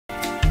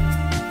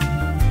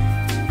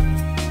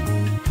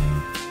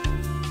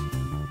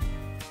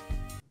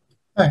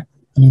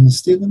My name is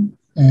Stephen,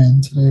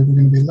 and today we're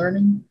going to be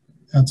learning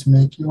how to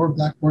make your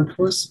Blackboard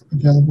course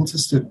available to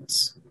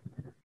students.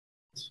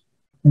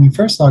 When you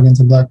first log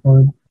into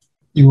Blackboard,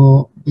 you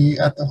will be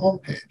at the home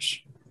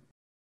page.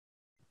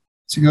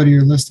 To go to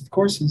your list of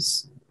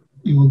courses,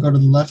 you will go to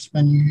the left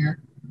menu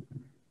here,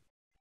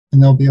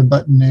 and there'll be a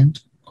button named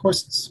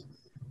Courses.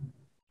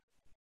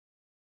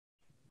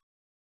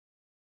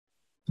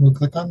 We'll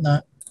click on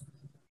that,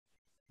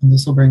 and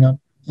this will bring up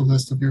the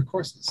list of your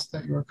courses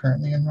that you are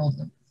currently enrolled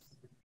in.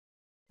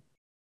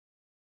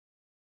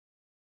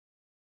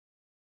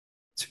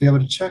 To be able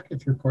to check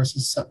if your course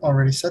is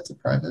already set to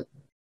private,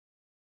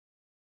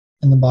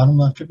 in the bottom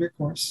left of your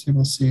course, you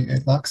will see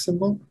a lock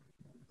symbol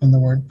and the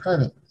word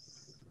private.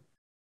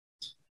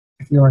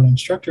 If you are an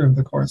instructor of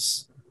the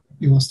course,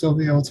 you will still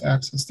be able to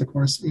access the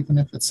course even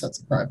if it's set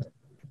to private,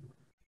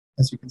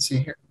 as you can see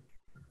here,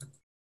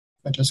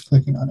 by just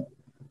clicking on it.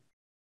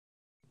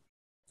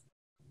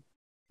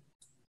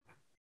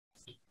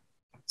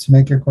 To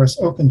make your course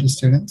open to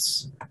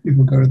students, you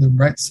will go to the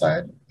right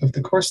side of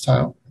the course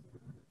tile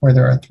where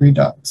there are 3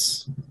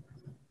 dots.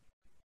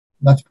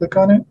 Left click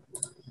on it,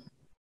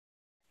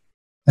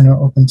 and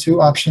it'll open 2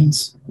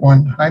 options,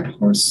 one hide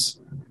course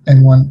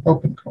and one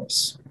open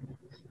course.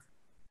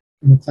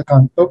 You will click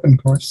on open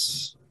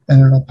course,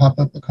 and it'll pop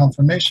up a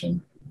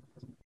confirmation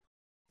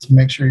to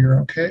make sure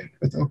you're okay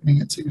with opening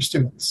it to your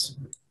students.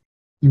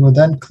 You will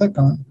then click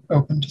on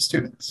open to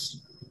students.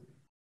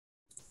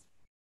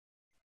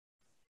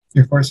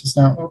 Your course is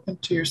now open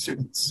to your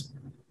students.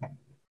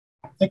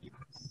 Thank you.